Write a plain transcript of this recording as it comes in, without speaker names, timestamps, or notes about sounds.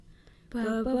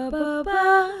Ba ba ba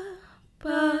ba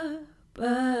ba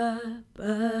ba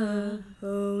ba.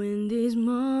 Oh, in these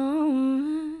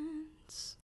moments.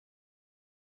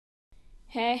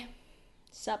 Hey,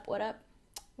 sup? What up?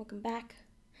 Welcome back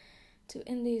to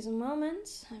In These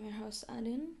Moments. I'm your host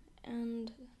Adin,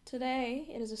 and today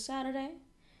it is a Saturday,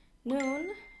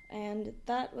 noon, and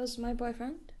that was my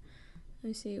boyfriend. Let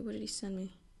me see. What did he send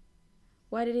me?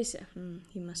 Why did he say?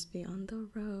 He must be on the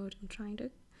road. I'm trying to.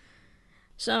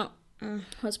 So.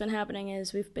 What's been happening is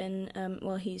he's been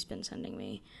sending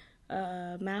me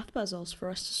math puzzles for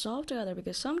us to solve together,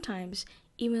 because sometimes,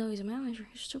 even though he's a math major,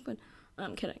 he's stupid.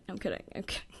 I'm kidding.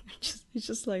 He's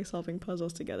just like solving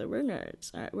puzzles together. We're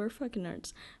nerds, alright? We're fucking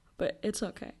nerds. But it's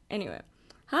okay. Anyway,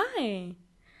 hi!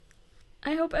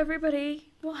 I hope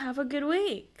everybody will have a good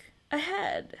week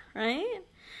ahead, right?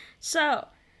 So,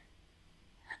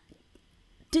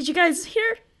 did you guys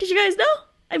hear? Did you guys know?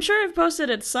 I'm sure I've posted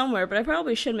it somewhere, but I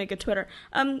probably should make a Twitter.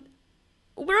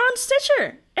 We're on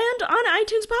Stitcher and on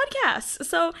iTunes Podcasts.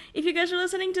 So if you guys are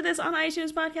listening to this on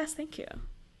iTunes Podcast, thank you.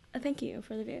 Thank you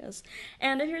for the views.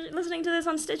 And if you're listening to this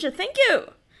on Stitcher, thank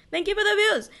you. Thank you for the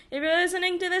views. If you're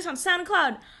listening to this on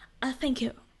SoundCloud, thank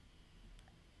you.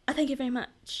 Thank you very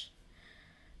much.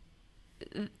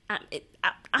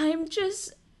 I'm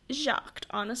just shocked,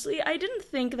 honestly. I didn't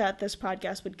think that this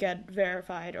podcast would get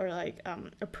verified or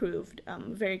approved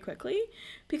very quickly,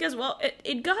 because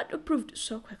it got approved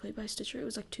so quickly by Stitcher. It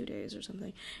was like 2 days or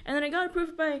something, and then it got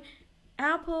approved by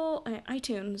Apple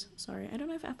iTunes. Sorry, I don't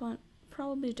know if Apple,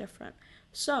 probably different.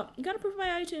 So it got approved by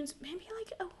iTunes maybe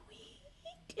like a week,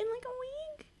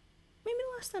 maybe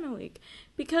less than a week,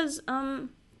 because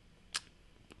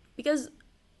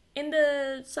in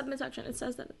the submit section, it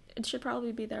says that it should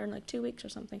probably be there in like 2 weeks or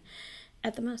something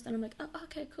at the most. And I'm like, oh,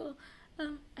 okay, cool.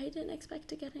 I didn't expect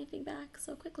to get anything back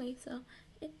so quickly. So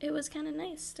it was kind of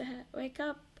nice to wake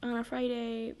up on a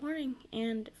Friday morning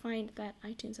and find that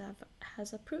iTunes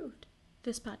has approved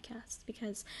this podcast,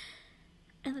 because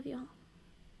I love you all.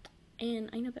 And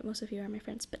I know that most of you are my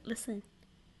friends, but listen,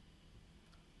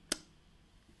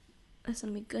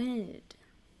 we good.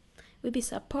 We be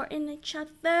supporting each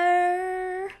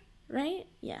other, right?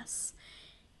 Yes.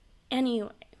 Anyway,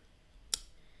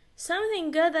 something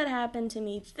good that happened to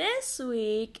me this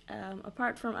week,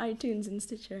 apart from iTunes and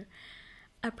Stitcher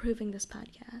approving this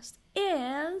podcast,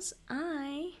 is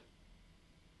I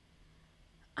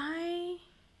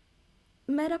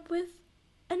met up with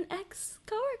an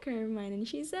ex-coworker of mine, and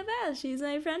she's the best. She's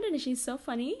my friend, and she's so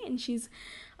funny, and she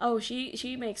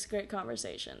makes great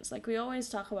conversations. Like, we always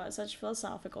talk about such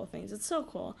philosophical things. It's so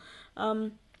cool.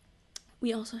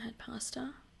 We also had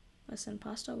pasta. Listen,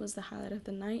 pasta was the highlight of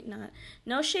the night.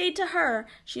 No shade to her.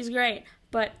 She's great.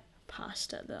 But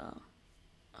pasta, though.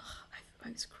 I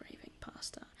was craving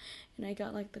pasta. And I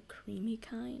got, like, the creamy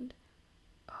kind.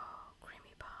 Oh,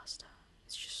 creamy pasta.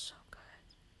 It's just so good.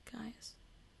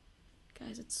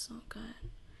 Guys, it's so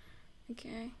good.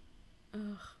 Okay?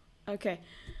 Ugh. Okay.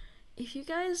 If you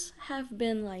guys have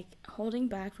been, like, holding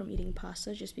back from eating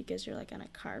pasta just because you're, like, on a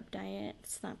carb diet,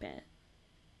 stop it.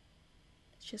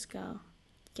 Just go.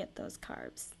 Get those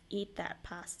carbs. Eat that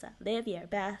pasta. Live your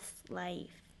best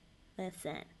life.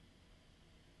 Listen.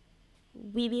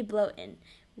 We be bloating.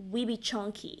 We be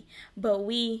chunky. But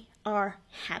we are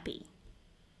happy.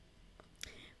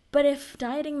 But if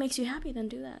dieting makes you happy, then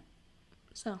do that.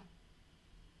 So,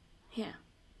 yeah.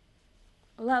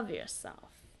 Love yourself.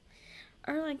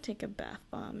 Or, like, take a bath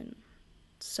bomb and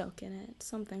soak in it.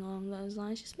 Something along those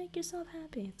lines. Just make yourself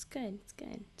happy. It's good.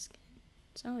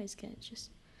 It's always good.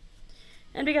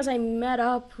 And because I met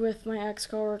up with my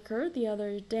ex-coworker the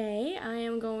other day, I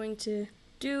am going to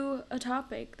do a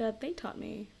topic that they taught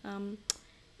me.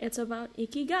 It's about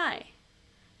Ikigai.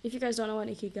 If you guys don't know what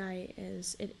Ikigai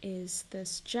is, it is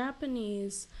this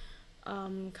Japanese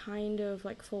kind of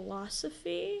like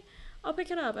philosophy. I'll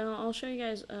pick it up and I'll show you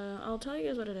guys. I'll tell you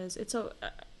guys what it is.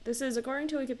 This is, according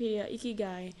to Wikipedia,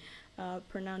 Ikigai,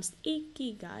 pronounced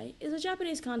Ikigai, is a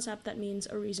Japanese concept that means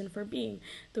a reason for being.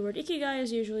 The word Ikigai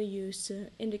is usually used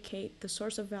to indicate the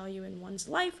source of value in one's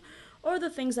life, or the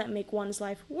things that make one's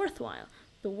life worthwhile.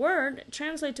 The word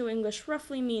translates to English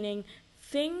roughly meaning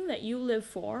thing that you live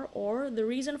for, or the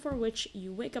reason for which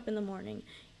you wake up in the morning.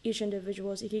 Each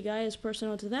individual's Ikigai is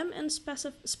personal to them and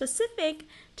specific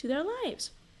to their lives,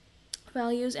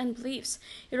 values, and beliefs.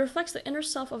 It reflects the inner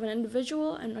self of an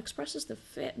individual and expresses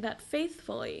that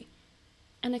faithfully.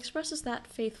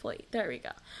 There we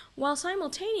go. While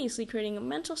simultaneously creating a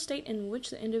mental state in which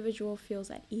the individual feels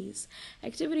at ease.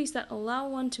 Activities that allow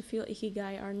one to feel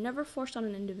Ikigai are never forced on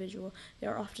an individual. They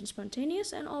are often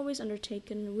spontaneous and always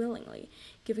undertaken willingly,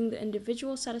 giving the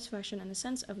individual satisfaction and a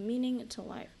sense of meaning to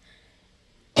life.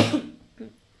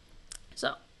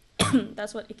 So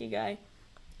that's what Ikigai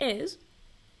is.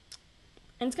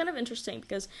 And it's kind of interesting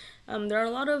because there are a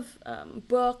lot of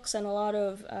books and a lot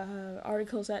of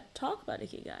articles that talk about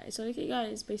Ikigai. So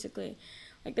Ikigai is basically,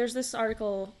 like, there's this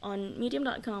article on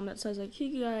medium.com that says, like,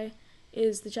 Ikigai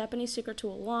is the Japanese secret to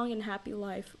a long and happy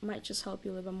life, might just help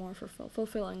you live a more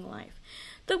fulfilling life.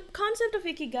 The concept of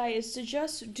Ikigai is to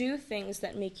just do things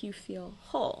that make you feel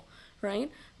whole, right?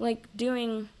 Like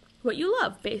doing what you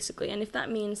love, basically. And if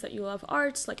that means that you love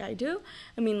arts, like I do,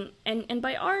 I mean, and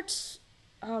by arts,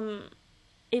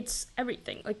 it's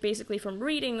everything, like basically from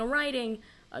reading, writing,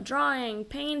 drawing,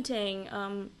 painting.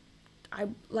 I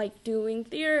like doing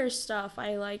theater stuff.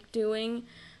 I like doing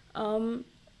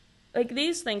like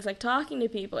these things, like talking to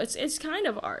people. It's kind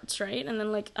of arts, right? And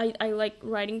then like I like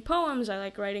writing poems. I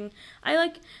like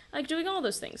doing all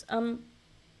those things.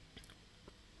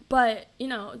 But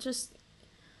just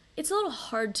it's a little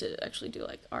hard to actually do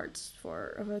like arts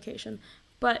for a vocation,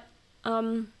 but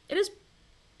it is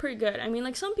pretty good. I mean,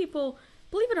 like some people,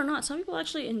 believe it or not, some people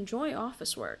actually enjoy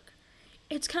office work.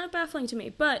 It's kind of baffling to me,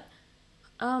 but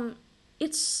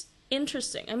it's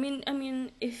interesting. I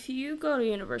mean, if you go to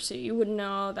university, you would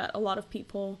know that a lot of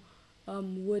people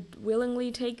would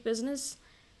willingly take business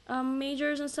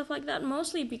majors and stuff like that,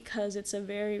 mostly because it's a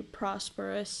very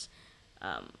prosperous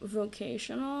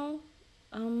vocational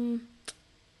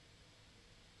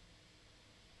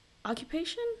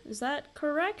occupation. Is that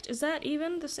correct? Is that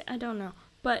even the same? I don't know,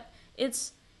 but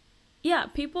it's, yeah,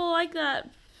 people like that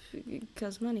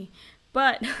because money.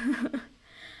 But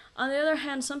on the other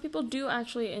hand, some people do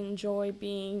actually enjoy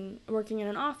working in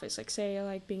an office, like say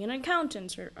like being an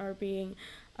accountant or being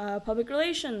a public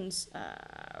relations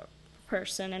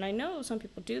person. And I know some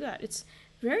people do that. It's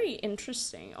very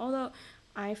interesting, although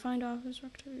I find office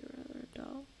work to be rather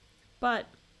dull. But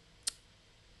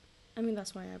I mean,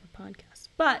 that's why I have a podcast.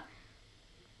 But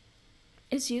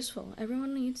it's useful.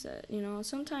 Everyone needs it.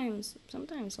 Sometimes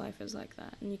life is like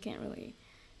that, and you can't really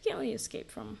escape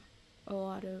from a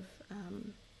lot of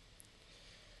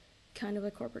kind of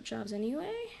like corporate jobs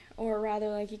anyway, or rather,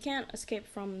 like you can't escape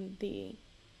from the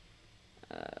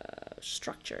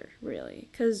structure, really,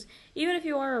 because even if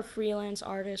you are a freelance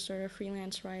artist or a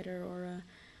freelance writer or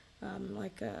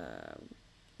like a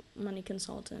money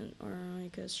consultant or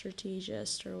like a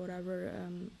strategist or whatever,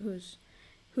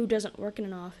 who doesn't work in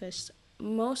an office,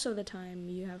 most of the time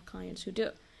you have clients who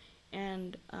do,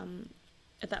 and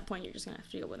at that point you're just gonna have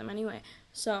to deal with them anyway.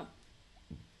 So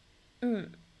I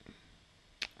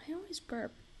always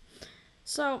burp.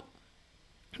 So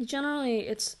generally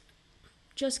it's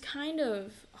just kind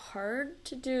of hard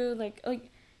to do, like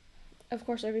of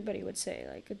course everybody would say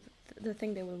like the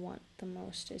thing they would want the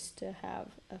most is to have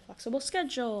a flexible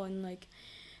schedule and like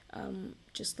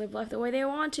just live life the way they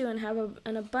want to and have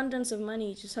an abundance of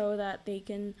money just so that they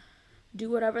can do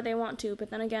whatever they want to. But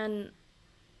then again,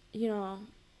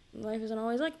 life isn't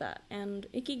always like that. And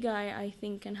Ikigai, I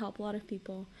think, can help a lot of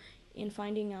people in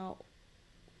finding out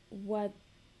what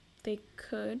they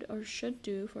could or should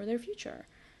do for their future,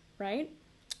 right?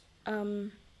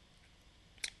 And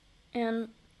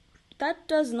that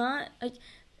does not, like,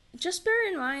 just bear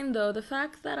in mind, though, the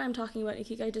fact that I'm talking about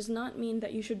Ikigai does not mean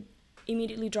that you should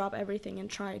immediately drop everything and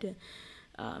try to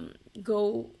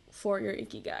go for your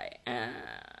Ikigai.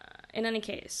 In any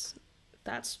case,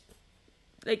 that's,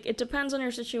 like, it depends on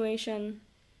your situation.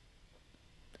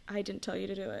 I didn't tell you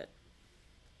to do it,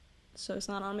 so it's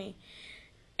not on me.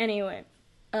 Anyway,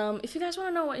 if you guys want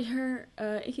to know what your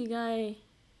Ikigai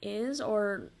is,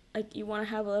 or like you want to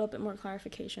have a little bit more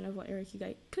clarification of what your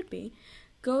Ikigai could be,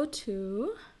 go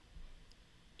to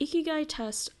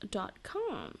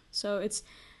ikigaitest.com. So it's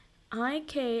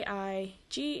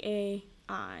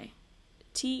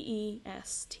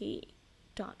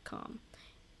IKIGAITEST.com.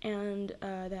 And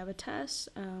they have a test,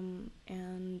 and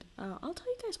I'll tell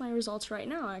you guys my results right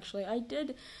now. Actually, I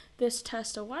did this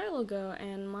test a while ago,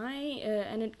 and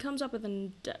and it comes up with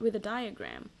a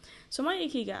diagram. So my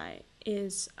Ikigai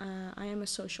is I am a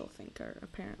social thinker,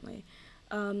 apparently.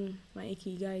 My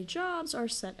Ikigai jobs are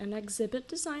set and exhibit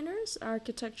designers,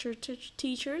 architecture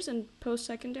teachers, and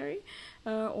post-secondary,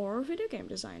 or video game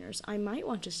designers. I might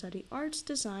want to study arts,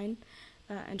 design,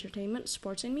 entertainment,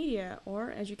 sports and media,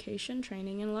 or education,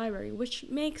 training, and library, which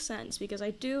makes sense because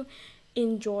I do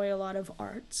enjoy a lot of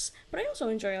arts, but I also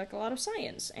enjoy like a lot of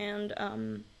science. And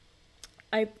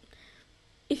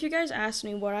if you guys ask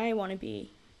me what I want to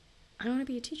be, I want to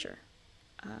be a teacher.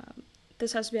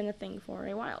 This has been a thing for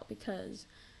a while because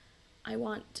I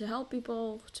want to help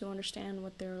people to understand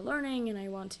what they're learning, and I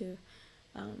want to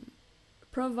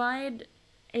provide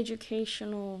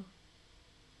educational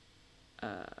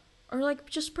or like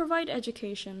just provide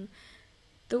education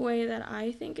the way that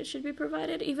I think it should be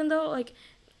provided, even though, like,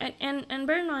 and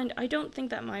bear in mind, I don't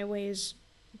think that my way is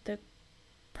the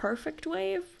perfect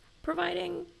way of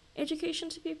providing education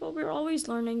to people. We're always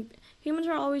learning. Humans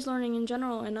are always learning in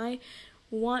general, and I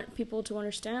want people to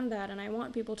understand that, and I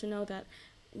want people to know that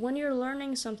when you're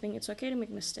learning something, it's okay to make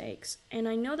mistakes. And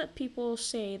I know that people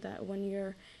say that when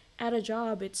you're at a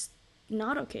job, it's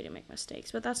not okay to make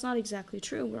mistakes, but that's not exactly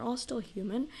true. We're all still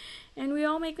human, and we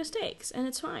all make mistakes, and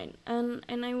it's fine.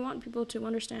 And I want people to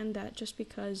understand that just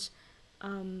because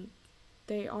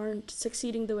they aren't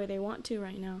succeeding the way they want to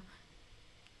right now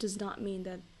does not mean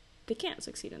that they can't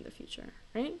succeed in the future,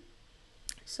 right?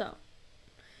 So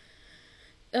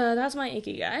that's my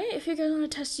Ikigai. If you guys want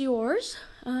to test yours,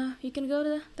 you can go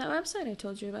to that website I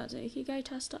told you about, the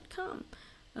ikigaitest.com.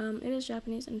 It is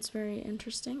Japanese and it's very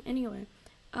interesting. Anyway,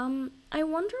 I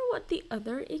wonder what the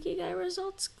other Ikigai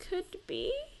results could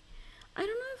be. I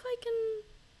don't know if I can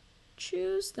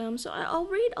choose them, so I'll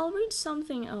read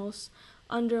something else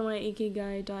under my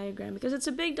Ikigai diagram, because it's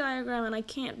a big diagram and I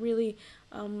can't really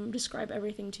describe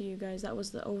everything to you guys. That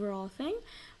was the overall thing,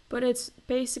 but it's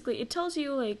basically, it tells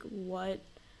you like what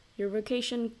your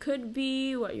vocation could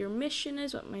be, what your mission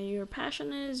is, what your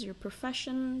passion is, your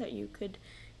profession that you could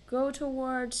go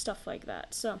towards, stuff like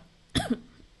that. So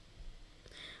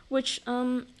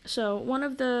so one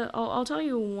of the, I'll tell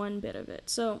you one bit of it.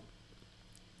 So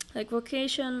like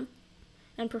vocation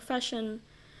and profession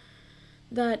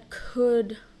that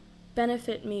could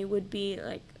benefit me would be,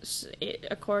 like,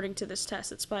 according to this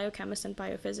test, it's biochemist and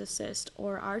biophysicist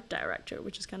or art director,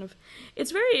 which is kind of,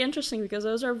 it's very interesting because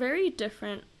those are very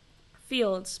different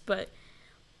fields, but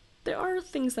there are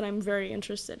things that I'm very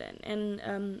interested in.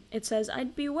 And it says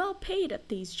I'd be well paid at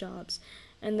these jobs.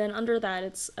 And then under that,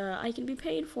 it's I can be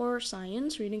paid for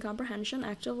science, reading comprehension,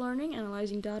 active learning,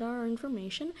 analyzing data or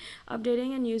information,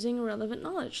 updating and using relevant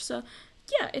knowledge. So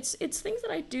yeah, it's things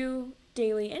that I do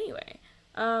daily anyway.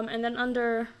 And then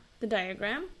under the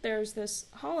diagram, there's this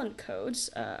Holland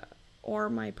codes, or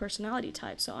my personality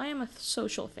type. So I am a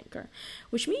social thinker,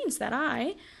 which means that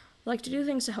I like to do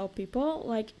things to help people,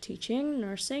 like teaching,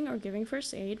 nursing, or giving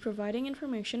first aid, providing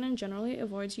information, and generally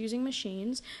avoids using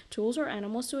machines, tools, or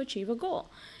animals to achieve a goal.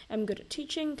 I'm good at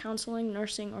teaching, counseling,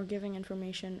 nursing, or giving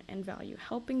information, and value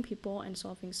helping people and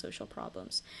solving social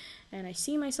problems. And I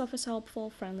see myself as helpful,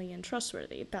 friendly, and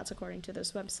trustworthy. That's according to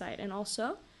this website. And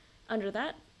also, under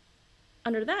that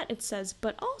it says,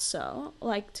 but I also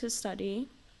like to study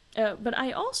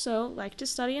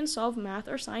and solve math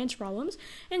or science problems,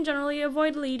 and generally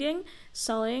avoid leading,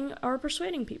 selling, or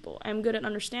persuading people. I'm good at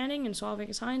understanding and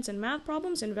solving science and math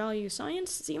problems and value science,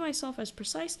 see myself as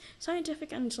precise,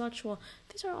 scientific, and intellectual.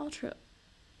 These are all true.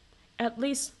 At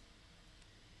least,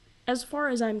 as far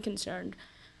as I'm concerned,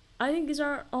 I think these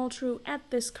are all true at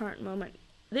this current moment.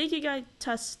 The Ikigai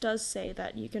test does say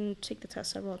that you can take the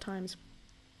test several times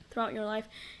throughout your life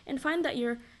and find that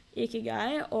your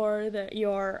Ikigai or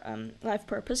your life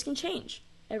purpose can change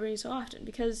every so often,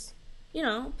 because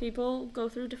people go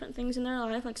through different things in their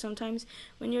life. Like sometimes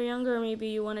when you're younger, maybe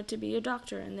you wanted to be a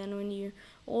doctor, and then when you're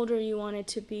older, you wanted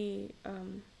to be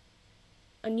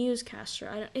a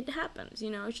newscaster. It happens,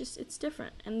 it's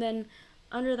different. And then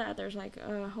under that, there's like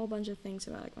a whole bunch of things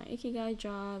about like my Ikigai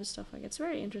job, stuff like it's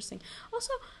very interesting.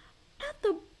 Also, at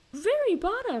the very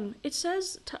bottom, it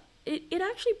says it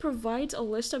actually provides a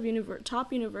list of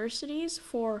top universities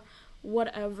for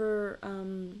whatever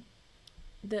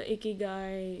the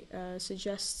Ikigai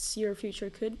suggests your future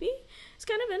could be. It's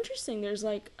kind of interesting. There's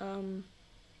like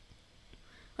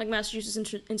Massachusetts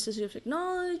Institute of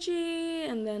Technology,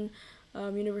 and then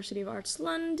University of Arts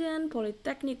London,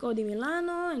 Politecnico di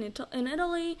Milano in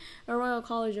Italy, a Royal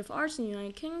College of Arts in the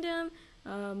United Kingdom,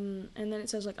 and then it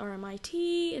says like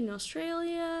RMIT in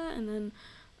Australia, and then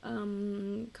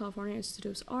California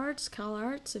Institute of Arts,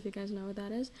 CalArts, if you guys know what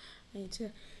that is. I need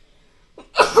to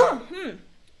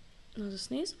that was a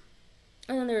sneeze.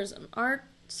 And then there's an Art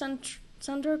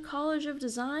Center College of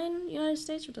Design, United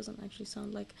States, which doesn't actually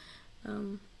sound like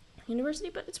university,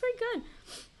 but it's very good.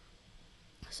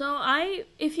 So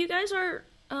if you guys are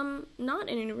not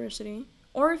in university,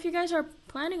 or if you guys are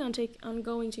planning on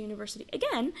going to university,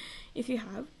 again, if you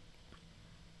have,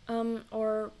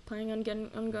 or planning on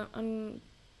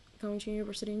going to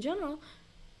university in general,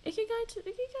 Ikigai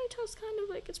test kind of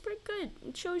like, it's pretty good.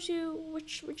 It shows you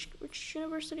which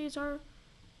universities are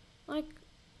like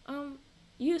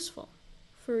useful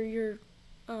for your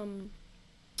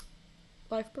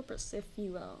life purpose, if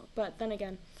you will. But then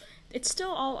again, it's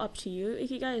still all up to you.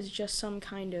 Ikigai is just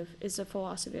is a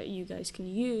philosophy that you guys can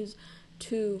use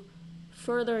to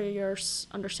further your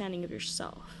understanding of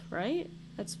yourself, right?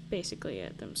 that's basically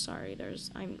it. I'm sorry.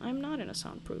 I'm not in a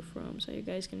soundproof room, so you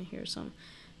guys can hear some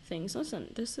things.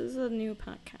 Listen, this is a new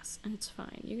podcast, and it's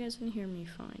fine. You guys can hear me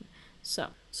fine. So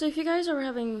if you guys are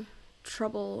having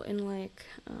trouble in like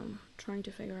trying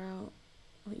to figure out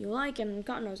what you like, and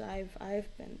God knows I've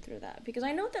been through that, because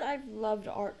I know that I've loved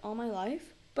art all my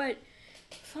life, but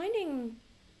finding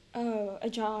a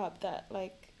job that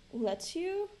like lets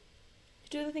you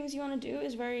do the things you want to do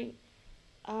is very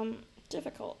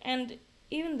difficult. And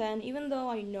even then, even though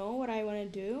I know what I want to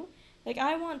do, like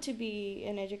I want to be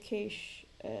an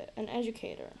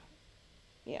educator,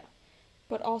 yeah,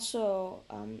 but also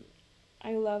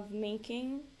I love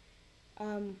making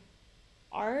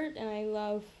art, and I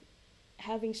love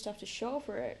having stuff to show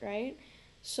for it, right?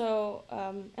 So,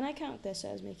 and I count this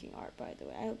as making art, by the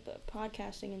way.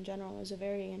 Podcasting in general is a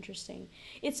very interesting.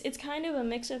 It's kind of a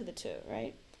mix of the two,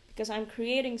 right? Because I'm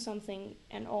creating something,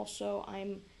 and also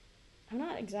I'm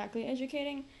not exactly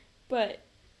educating, but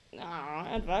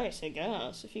advice, I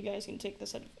guess. If you guys can take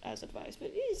this as advice,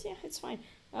 but yeah, it's fine.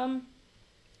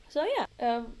 So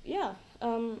yeah.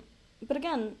 But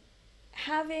again,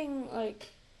 having like,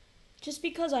 just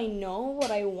because I know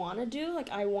what I want to do, like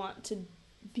I want to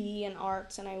be in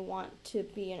arts and I want to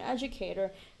be an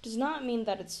educator, does not mean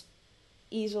that it's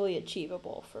easily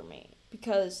achievable for me,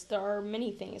 because there are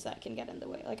many things that can get in the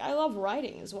way. Like I love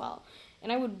writing as well,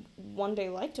 and I would one day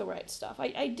like to write stuff.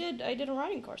 I did a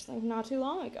writing course like not too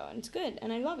long ago, and it's good,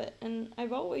 and I love it, and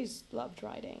I've always loved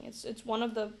writing. It's one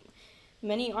of the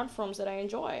many art forms that I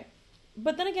enjoy.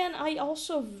 But then again, I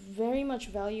also very much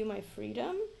value my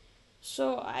freedom,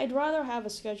 so I'd rather have a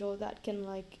schedule that can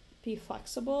like be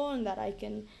flexible and that I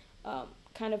can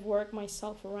kind of work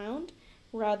myself around,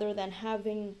 rather than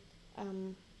having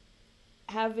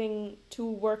to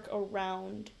work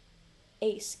around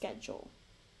a schedule.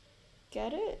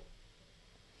 Get it?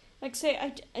 Like say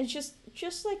I just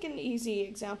like an easy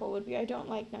example would be, I don't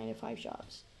like 9 to 5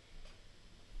 jobs.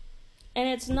 And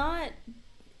it's not,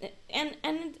 and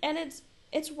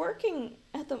it's working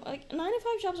at the, like 9 to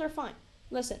 5 jobs are fine.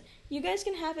 Listen, you guys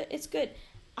can have it. It's good.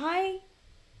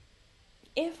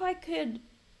 If I could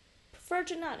prefer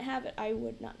to not have it, I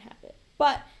would not have it.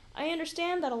 But I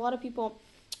understand that a lot of people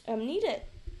need it,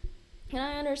 and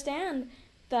I understand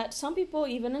that some people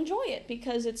even enjoy it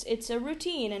because it's a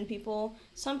routine, and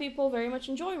some people very much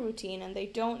enjoy routine, and they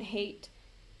don't hate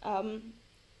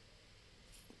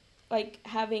like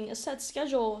having a set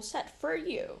schedule set for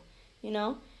you, you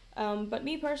know. But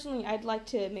me personally, I'd like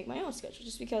to make my own schedule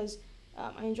just because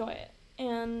I enjoy it.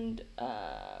 And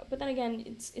but then again,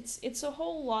 it's a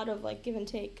whole lot of like give and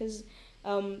take, because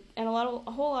and a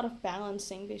whole lot of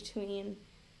balancing between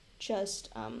just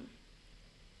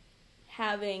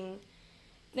having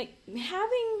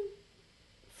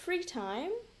free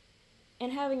time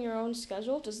and having your own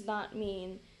schedule does not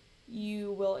mean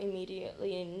you will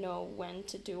immediately know when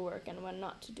to do work and when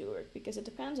not to do work, because it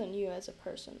depends on you as a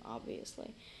person,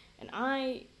 obviously. And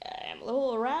I am a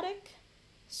little erratic,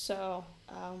 so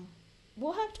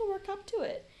we'll have to work up to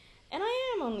it. And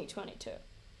I am only 22,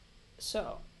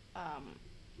 so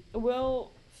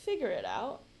we'll figure it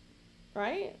out,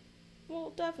 right?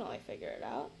 We'll definitely figure it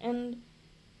out, and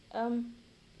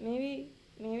maybe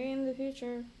in the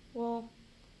future we'll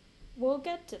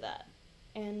get to that,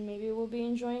 and maybe we'll be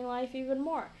enjoying life even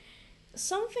more.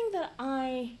 Something that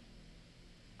I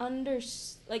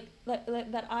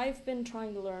that I've been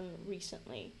trying to learn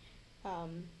recently,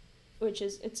 which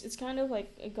is it's kind of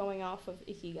like going off of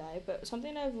Ikigai, but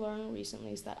something I've learned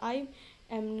recently is that I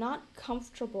am not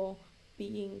comfortable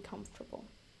being comfortable.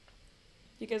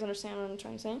 Do you guys understand what I'm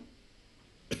trying to say?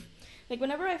 Like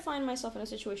whenever I find myself in a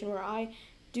situation where I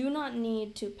do not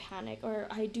need to panic, or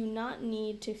I do not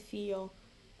need to feel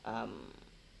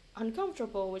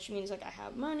uncomfortable, which means like I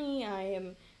have money, I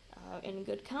am in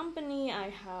good company, I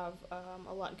have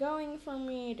a lot going for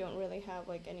me, I don't really have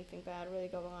like anything bad really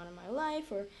going on in my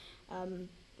life, or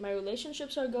my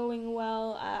relationships are going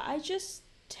well, I just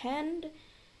tend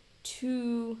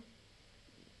to,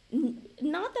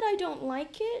 not that I don't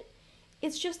like it,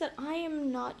 it's just that I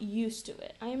am not used to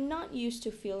it. I am not used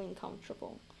to feeling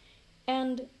comfortable.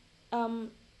 And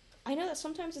I know that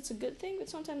sometimes it's a good thing, but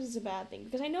sometimes it's a bad thing.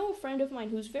 Because I know a friend of mine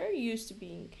who's very used to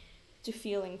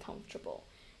feeling comfortable.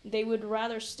 They would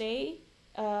rather stay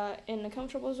in a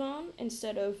comfortable zone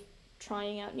instead of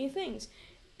trying out new things.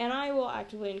 And I will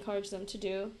actively encourage them to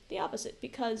do the opposite,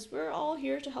 because we're all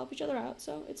here to help each other out,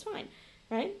 so it's fine,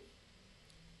 right?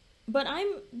 But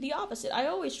I'm the opposite. I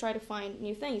always try to find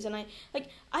new things, and I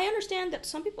understand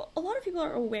that a lot of people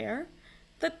are aware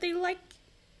that they like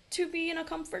to be in a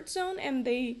comfort zone, and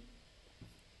they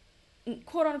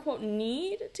quote unquote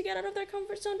need to get out of their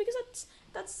comfort zone, because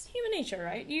that's human nature,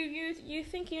 right? You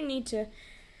think you need to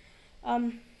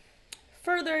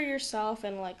further yourself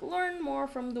and like learn more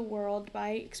from the world by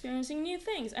experiencing new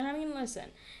things. And I mean,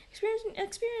 listen,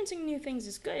 experiencing new things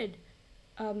is good,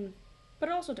 but it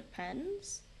also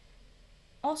depends.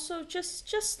 Also,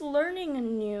 just learning a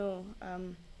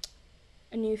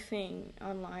new thing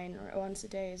online or once a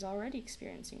day is already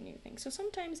experiencing new things. So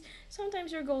sometimes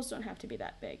your goals don't have to be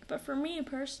that big. But for me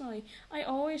personally, I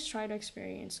always try to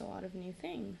experience a lot of new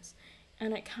things.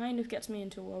 And it kind of gets me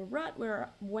into a rut where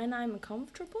when I'm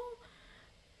comfortable,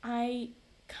 I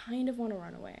kind of want to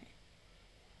run away.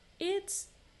 It's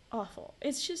awful.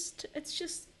 It's just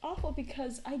awful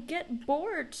because I get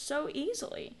bored so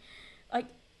easily. Like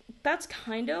that's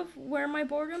kind of where my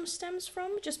boredom stems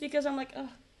from, just because I'm like, ugh,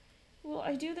 well,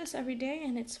 I do this every day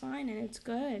and it's fine and it's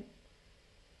good.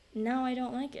 Now I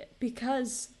don't like it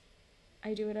because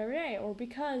I do it every day, or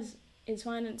because it's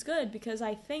fine and it's good, because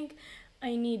I think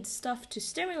I need stuff to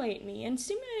stimulate me. And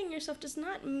stimulating yourself does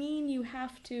not mean you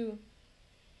have to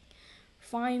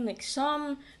find like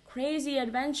some crazy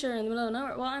adventure in the middle of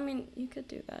nowhere. Well, I mean, you could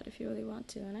do that if you really want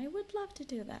to, and I would love to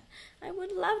do that. I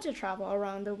would love to travel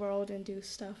around the world and do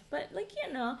stuff, but like time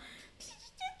and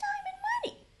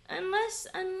money.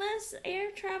 Unless air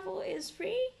travel is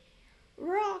free,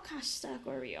 we're all kind of stuck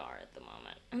where we are at the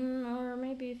moment. Or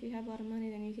maybe if you have a lot of money,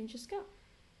 then you can just go.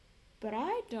 But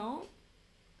I don't.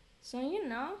 So,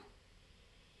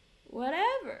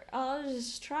 whatever. I'll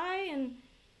just try and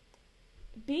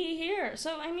be here.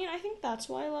 So, I mean, I think that's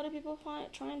why a lot of people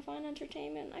try and find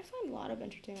entertainment. I find a lot of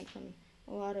entertainment from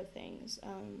a lot of things.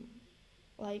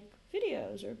 Like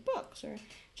videos or books or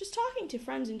just talking to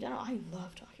friends in general. I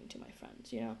love talking to my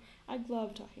friends, I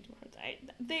love talking to my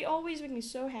friends. They always make me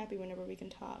so happy whenever we can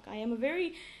talk. I am a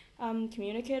very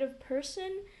communicative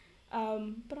person,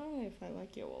 but only if I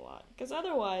like you a lot. Because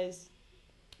otherwise,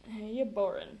 you're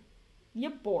boring.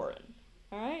 You're boring,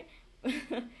 alright?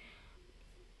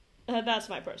 That's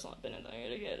my personal opinion,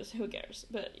 though. Who cares?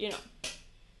 But,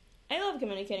 I love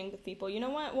communicating with people. You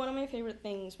know what? One of my favorite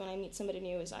things when I meet somebody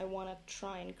new is I want to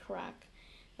try and crack.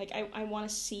 Like, I want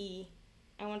to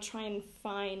try and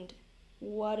find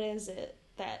what is it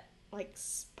that, like,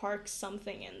 sparks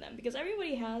something in them. Because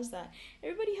everybody has that.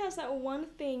 Everybody has that one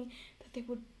thing that they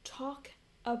would talk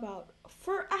about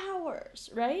for hours,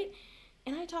 right?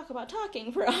 And I talk about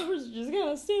talking for hours, which is kind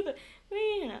of stupid. But,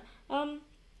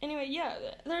 anyway, yeah,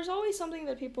 there's always something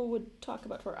that people would talk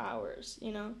about for hours,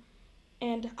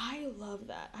 And I love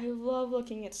that. I love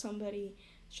looking at somebody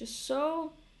just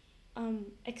so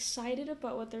excited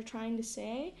about what they're trying to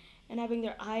say and having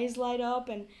their eyes light up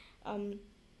and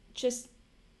just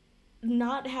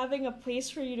not having a place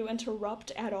for you to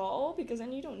interrupt at all, because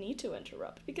then you don't need to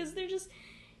interrupt, because they're just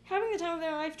having the time of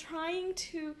their life trying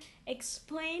to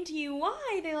explain to you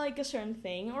why they like a certain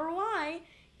thing or why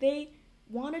they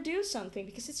want to do something,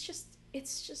 because it's just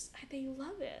they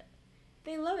love it.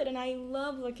 They love it, and I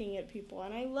love looking at people,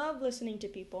 and I love listening to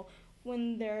people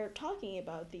when they're talking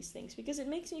about these things, because it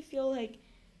makes me feel like,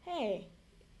 hey,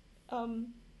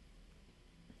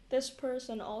 this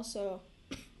person also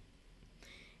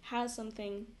has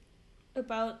something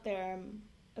about them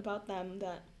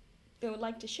that they would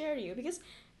like to share to you. Because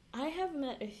I have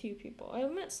met a few people.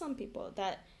 I've met some people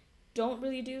that don't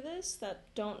really do this, that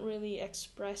don't really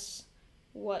express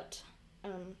what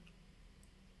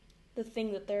the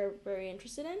thing that they're very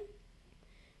interested in.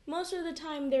 Most of the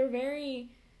time, they're very.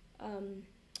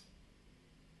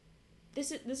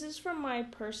 This is from my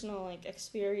personal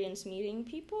experience meeting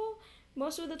people.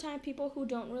 Most of the time, people who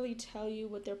don't really tell you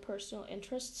what their personal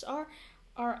interests are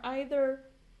either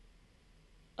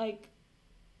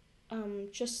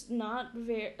just not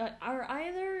very are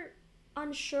either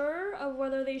unsure of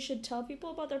whether they should tell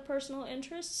people about their personal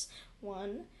interests.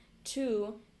 1,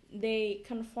 2, they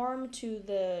conform to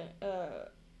the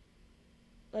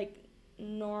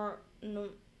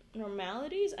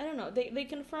normalities. I don't know. They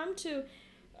conform to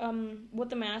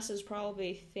what the masses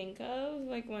probably think of,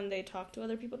 when they talk to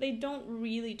other people. They don't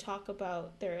really talk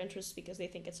about their interests because they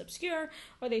think it's obscure,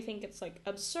 or they think it's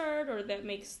absurd, or that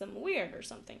makes them weird or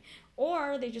something.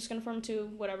 Or they just conform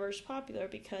to whatever's popular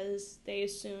because they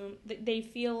assume they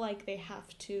feel like they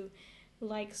have to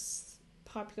like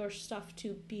popular stuff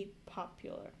to be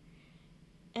popular.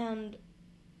 And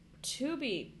to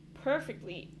be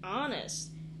perfectly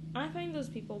honest, I find those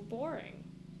people boring.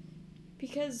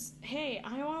 Because, hey,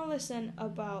 I want to listen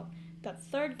about that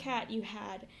third cat you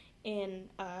had in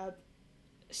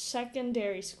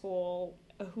secondary school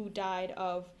who died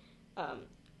of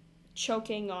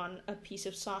choking on a piece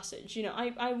of sausage.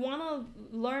 I want to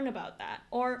learn about that.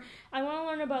 Or I want to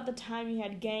learn about the time you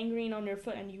had gangrene on your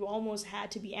foot and you almost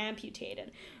had to be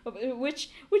amputated. Which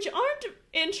aren't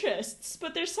interests,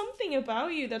 but there's something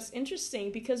about you that's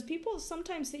interesting, because people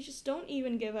sometimes, they just don't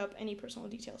even give up any personal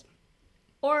details.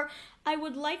 Or I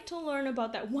would like to learn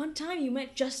about that one time you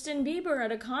met Justin Bieber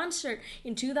at a concert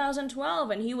in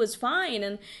 2012 and he was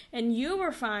fine, and you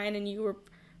were fine, and you were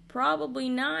probably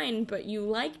 9, but you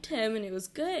liked him and it was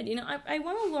good. I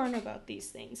want to learn about these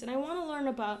things, and I want to learn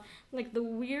about like the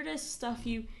weirdest stuff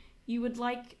you would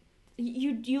like.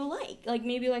 You like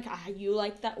maybe like you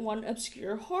like that one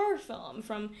obscure horror film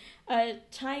from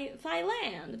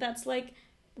Thailand that's like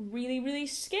really, really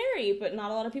scary, but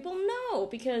not a lot of people know,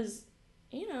 because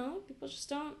people just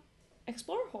don't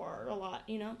explore horror a lot.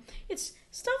 It's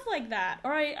stuff like that.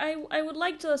 Or I would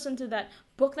like to listen to that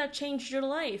book that changed your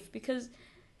life, because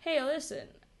hey, listen,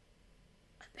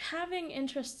 having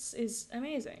interests is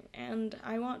amazing, and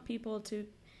I want people to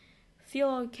feel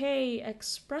okay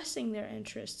expressing their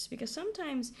interests, because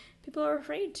sometimes people are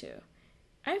afraid to.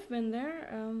 I've been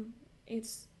there.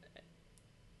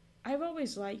 I've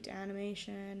always liked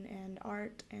animation and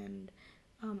art, and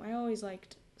I always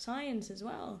liked science as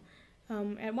well.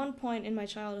 At one point in my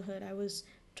childhood, I was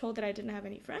told that I didn't have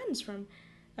any friends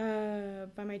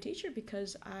by my teacher,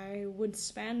 because I would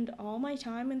spend all my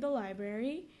time in the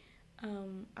library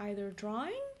either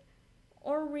drawing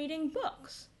or reading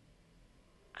books.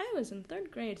 I was in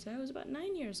 3rd grade, so I was about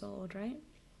 9 years old, right?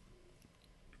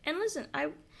 And listen, I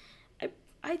think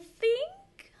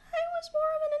I was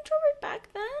more of an introvert back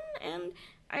then, and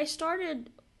I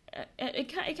started,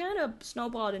 it kind of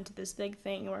snowballed into this big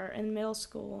thing where in middle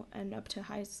school and up to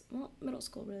middle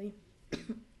school really,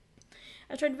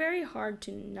 I tried very hard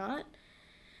to not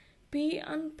be a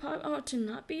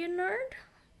nerd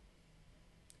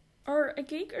or a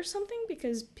geek or something,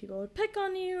 because people would pick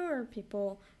on you, or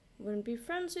people wouldn't be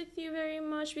friends with you very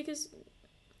much, because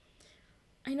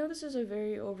I know this is a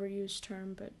very overused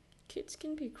term, but kids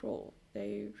can be cruel.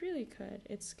 They really could.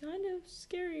 It's kind of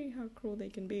scary how cruel they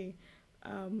can be.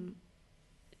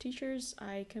 Teachers,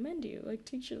 I commend you. Like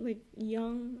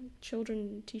young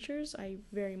children teachers, I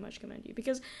very much commend you,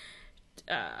 because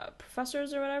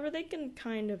professors or whatever, they can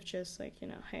kind of just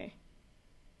hey,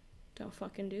 don't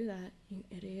fucking do that, you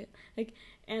idiot.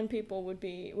 And people would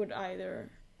either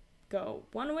go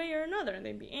one way or another, and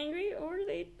they'd be angry or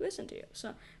they'd listen to you.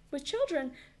 So with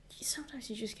children, sometimes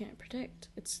you just can't predict.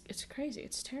 It's crazy.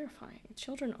 It's terrifying.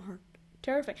 Children are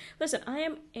terrifying. Listen, I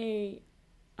am a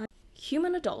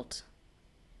human adult,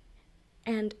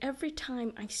 and every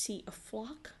time I see a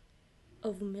flock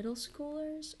of middle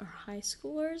schoolers or high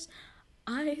schoolers,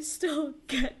 I still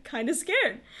get kind of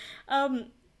scared.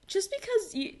 Just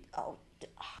because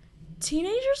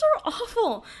teenagers are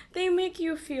awful. They make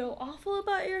you feel awful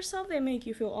about yourself. They make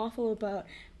you feel awful about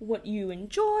what you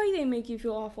enjoy. They make you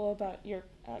feel awful about your,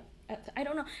 I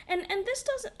don't know. And this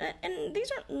doesn't, and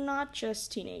these are not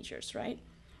just teenagers, right?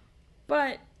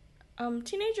 But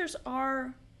teenagers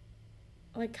are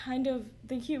like kind of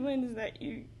the humans that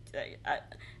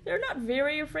they're not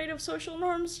very afraid of social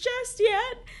norms just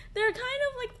yet. They're kind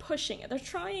of like pushing it. They're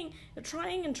trying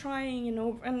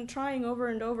over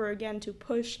and over again to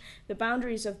push the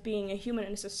boundaries of being a human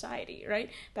in a society, right?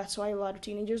 That's why a lot of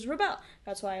teenagers rebel.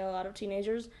 That's why a lot of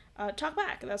teenagers talk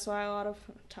back. That's why a lot of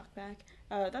talk back.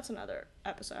 That's another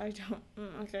episode. I don't.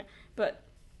 Okay, but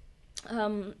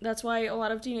that's why a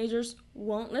lot of teenagers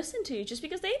won't listen to you just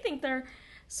because they think they're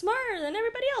smarter than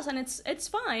everybody else, and it's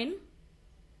fine.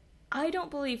 I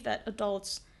don't believe that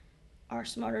adults are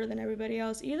smarter than everybody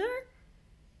else either,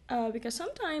 because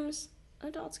sometimes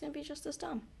adults can be just as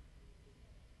dumb.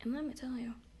 And let me tell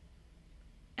you,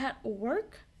 at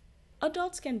work,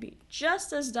 adults can be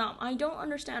just as dumb. I don't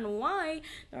understand why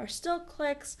there are still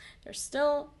cliques, there's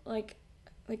still like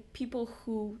people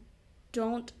who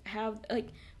don't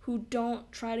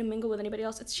try to mingle with anybody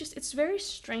else. It's very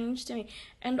strange to me.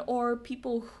 And or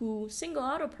people who single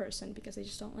out a person because they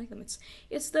just don't like them.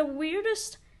 It's the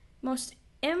weirdest, most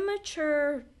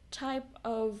immature type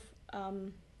of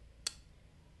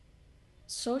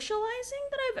socializing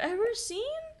that I've ever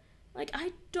seen. Like,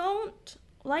 I don't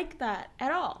like that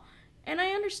at all. And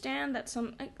I understand that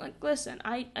listen,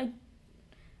 I'm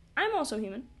also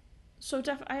human. So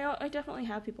I definitely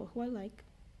have people who I like,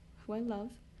 who I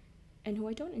love, and who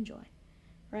I don't enjoy,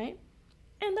 right?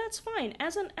 And that's fine.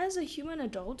 As a human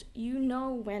adult, you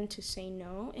know when to say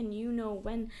no, and you know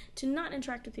when to not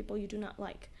interact with people you do not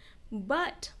like.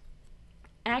 But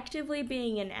actively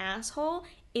being an asshole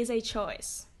is a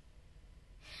choice.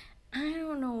 I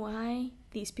don't know why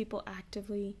these people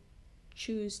actively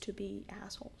choose to be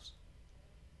assholes.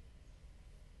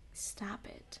 Stop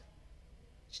it.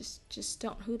 Just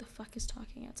don't. Who the fuck is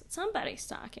talking outside? Somebody's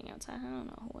talking outside. I don't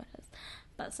know who it is,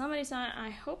 but somebody's talking. I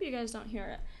hope you guys don't hear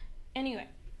it. Anyway,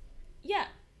 yeah.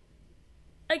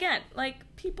 Again,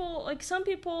 some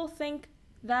people think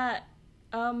that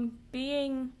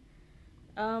being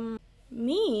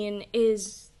mean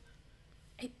is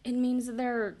it means that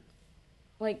they're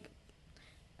like,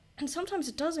 and sometimes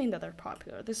it does mean that they're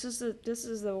popular. This is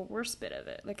the worst bit of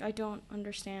it. Like, I don't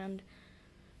understand.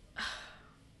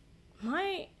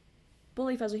 My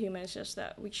belief as a human is just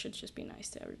that we should just be nice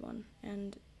to everyone,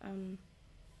 and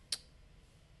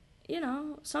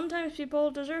sometimes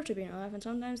people deserve to be in your life and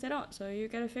sometimes they don't, so you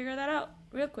gotta figure that out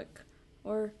real quick,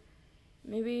 or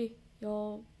maybe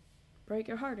you'll break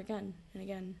your heart again and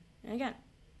again and again.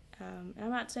 And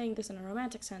I'm not saying this in a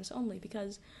romantic sense only,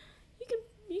 because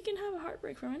you can have a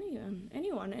heartbreak from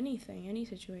anyone, anything, any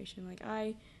situation. Like,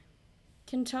 I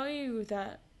can tell you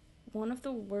that one of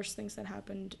the worst things that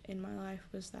happened in my life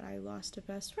was that I lost a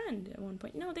best friend at one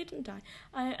point. No, they didn't die.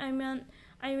 I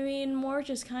mean more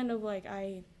just kind of like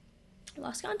I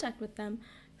lost contact with them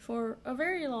for a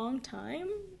very long time.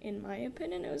 In my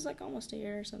opinion, it was like almost a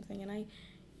year or something, and I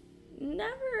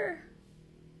never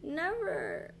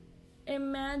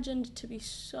imagined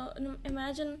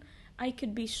I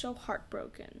could be so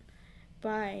heartbroken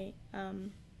by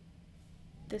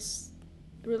this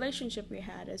relationship we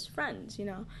had as friends.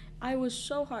 I was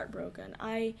so heartbroken.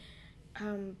 I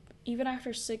even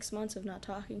after 6 months of not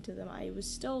talking to them, I was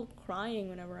still crying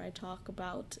whenever I talk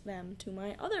about them to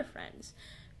my other friends,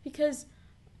 because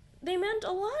they meant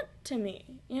a lot to me,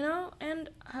 and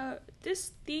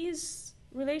these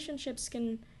relationships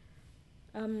can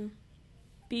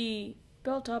be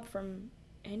built up from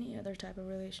any other type of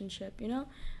relationship.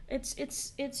 It's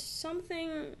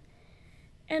something.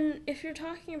 And if you're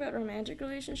talking about romantic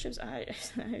relationships, I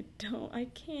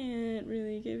can't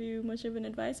really give you much of an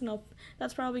advice, and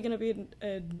that's probably gonna be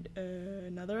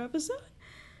another episode,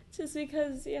 just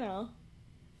because I'm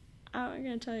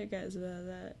gonna tell you guys about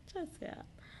that.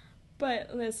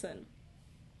 But listen,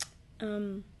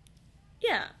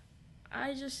 yeah,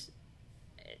 just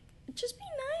be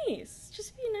nice.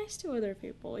 Just be nice to other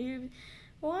people.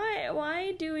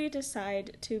 Why do we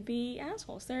decide to be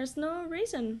assholes? There's no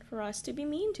reason for us to be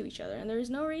mean to each other, and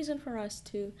there's no reason for us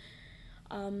to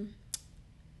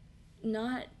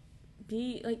not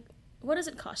be like. What does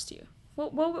it cost you?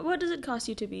 What does it cost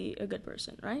you to be a good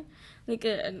person, right? Like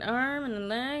an arm and a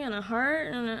leg and a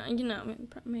heart and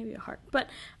maybe a heart, but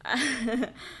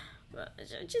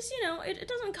just it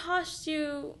doesn't cost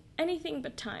you anything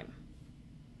but time.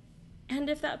 And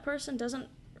if that person doesn't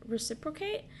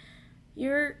reciprocate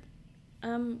your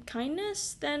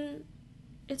kindness, then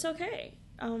it's okay.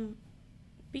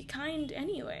 Be kind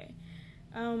anyway.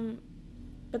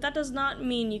 But that does not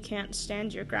mean you can't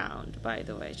stand your ground, by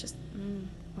the way. It's just,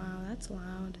 wow, that's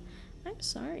loud. I'm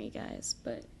sorry, guys,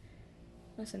 but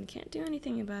listen, can't do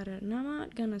anything about it, and I'm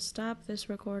not gonna stop this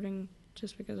recording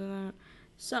just because of that.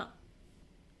 So,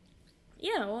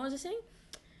 yeah, what was I saying?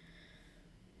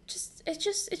 It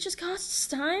just costs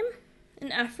time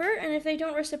and effort, and if they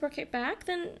don't reciprocate back,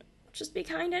 then just be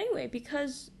kind anyway,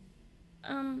 because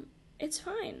it's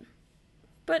fine.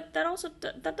 But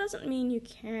that doesn't mean you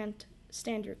can't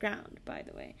stand your ground, by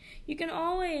the way. You can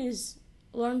always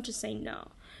learn to say no,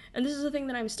 and this is a thing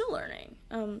that I'm still learning.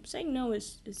 Saying no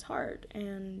is hard,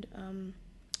 and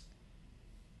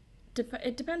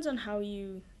it depends on how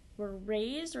you were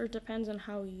raised, or it depends on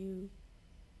how you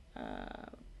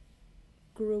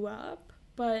grew up,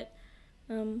 but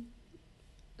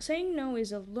saying no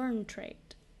is a learned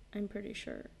trait, I'm pretty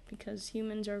sure, because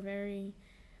humans are very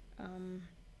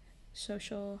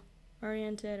social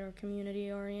oriented or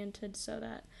community oriented, so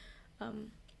that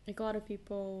like a lot of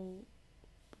people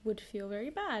would feel very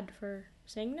bad for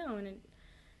saying no, and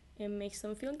it makes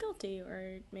them feel guilty, or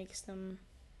it makes them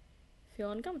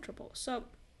feel uncomfortable. So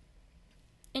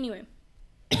anyway,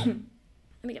 let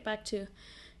me get back to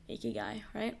Ikigai,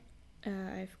 right?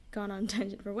 I've gone on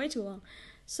tangent for way too long.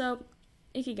 So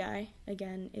Ikigai,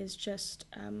 again, is just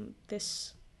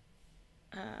this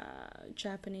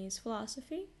Japanese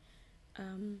philosophy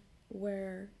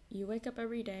where you wake up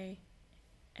every day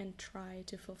and try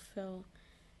to fulfill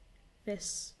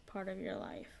this part of your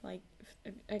life. Like,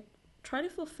 try to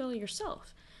fulfill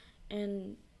yourself.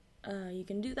 And you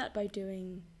can do that by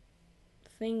doing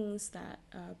things that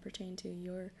pertain to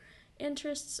your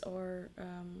interests, or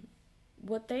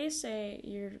what they say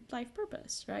your life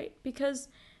purpose, right? Because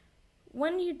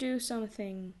when you do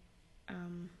something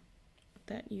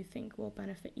that you think will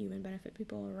benefit you and benefit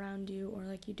people around you, or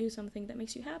like you do something that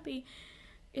makes you happy,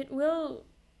 it will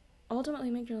ultimately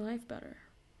make your life better.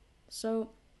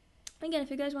 So Again,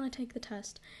 if you guys want to take the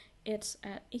test, it's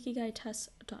at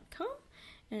ikigaitest.com,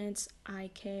 and it's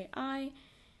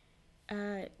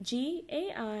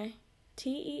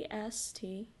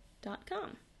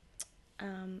IKIGAITEST.com.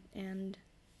 And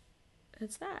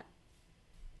it's that.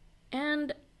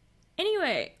 And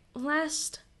anyway,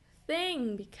 last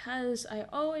thing, because I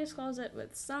always close it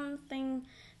with something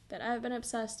that I've been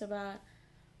obsessed about.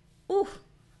 Ooh,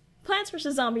 Plants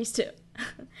vs. Zombies 2.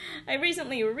 I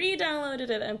recently re-downloaded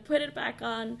it and put it back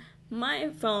on my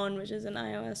phone, which is an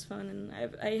iOS phone, and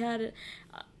I had it.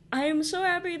 I'm so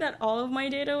happy that all of my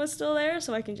data was still there,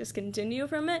 so I can just continue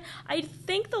from it. I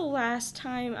think the last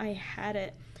time I had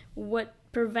it, what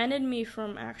prevented me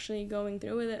from actually going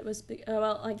through with it was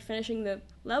finishing the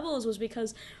levels, was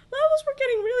because levels were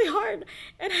getting really hard,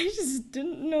 and I just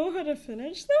didn't know how to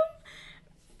finish them.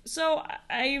 So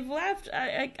I've left.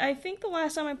 I think the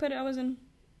last time I put it, I was in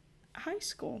high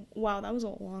school. Wow, that was a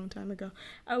long time ago.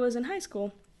 I was in high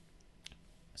school.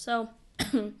 So,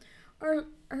 or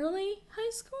early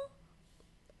high school?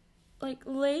 Like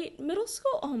late middle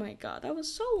school? Oh my god, that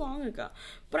was so long ago.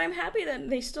 But I'm happy that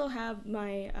they still have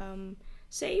my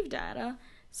save data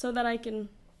so that I can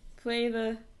play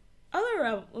the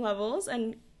other levels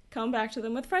and come back to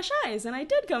them with fresh eyes. And I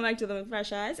did come back to them with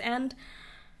fresh eyes, and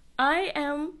I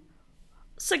am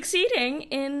succeeding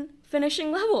in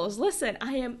finishing levels. Listen,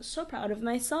 I am so proud of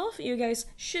myself. You guys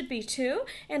should be too.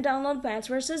 And download Plants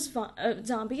vs.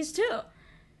 Zombies too.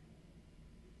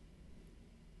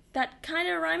 That kind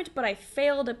of rhymed, but I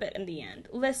failed a bit in the end.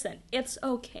 Listen, it's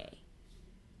okay.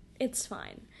 It's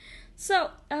fine.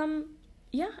 So,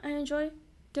 yeah, I enjoy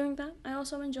doing that. I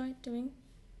also enjoy doing,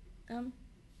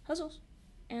 puzzles.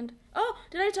 And, oh,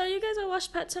 did I tell you guys I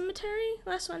watched Pet Sematary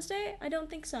last Wednesday? I don't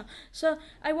think so. So,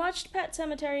 I watched Pet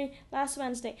Sematary last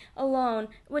Wednesday alone,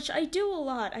 which I do a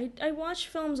lot. I watch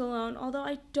films alone, although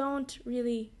I don't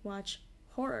really watch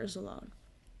horrors alone.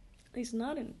 At least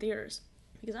not in theaters,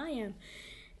 because I am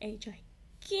a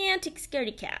gigantic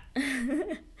scaredy cat.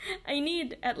 I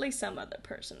need at least some other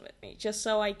person with me, just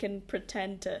so I can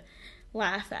pretend to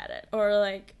laugh at it,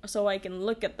 or so I can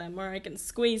look at them, or I can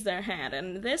squeeze their hand.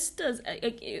 And this does,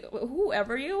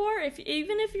 whoever you are,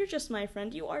 even if you're just my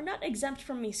friend, you are not exempt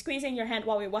from me squeezing your hand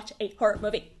while we watch a horror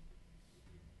movie.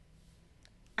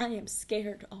 I am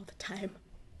scared all the time,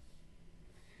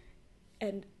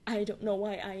 and I don't know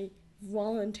why I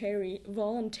voluntarily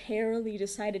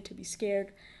decided to be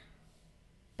scared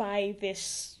by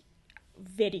this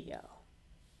video.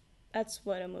 That's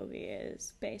what a movie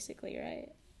is, basically,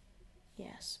 right?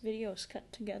 Yes, videos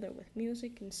cut together with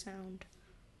music and sound.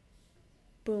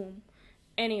 Boom.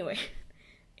 Anyway,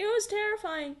 it was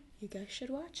terrifying. You guys should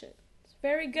watch it. It's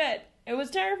very good. It was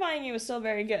terrifying. It was still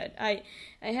very good. I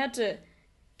had to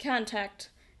contact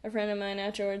a friend of mine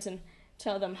afterwards and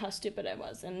tell them how stupid I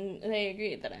was, and they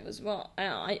agreed that I was, well,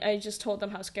 I just told them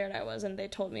how scared I was, and they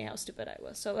told me how stupid I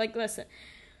was. So, listen.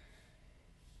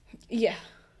 Yeah.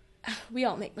 We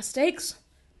all make mistakes.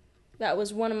 That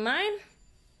was one of mine.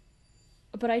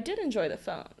 But I did enjoy the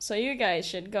film, so you guys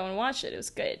should go and watch it. It was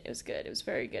good. It was good. It was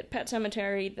very good. Pet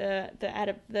Sematary,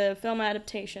 the film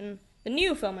adaptation, the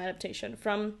new film adaptation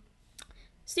from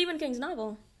Stephen King's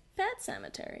novel, Pet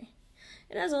Sematary.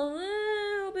 It has a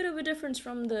little bit of a difference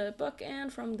from the book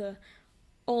and from the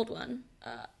old one,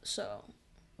 so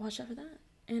watch out for that.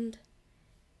 And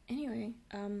anyway,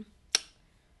 I'll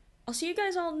see you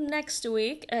guys all next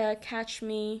week. Catch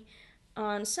me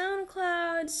on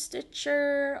SoundCloud,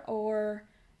 Stitcher, or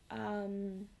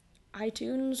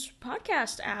iTunes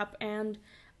podcast app, and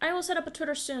I will set up a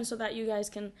Twitter soon so that you guys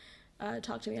can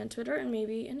talk to me on Twitter and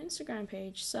maybe an Instagram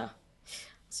page. So,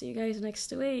 see you guys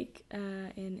next week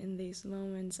in these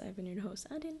moments. I've been your host,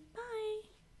 Adin.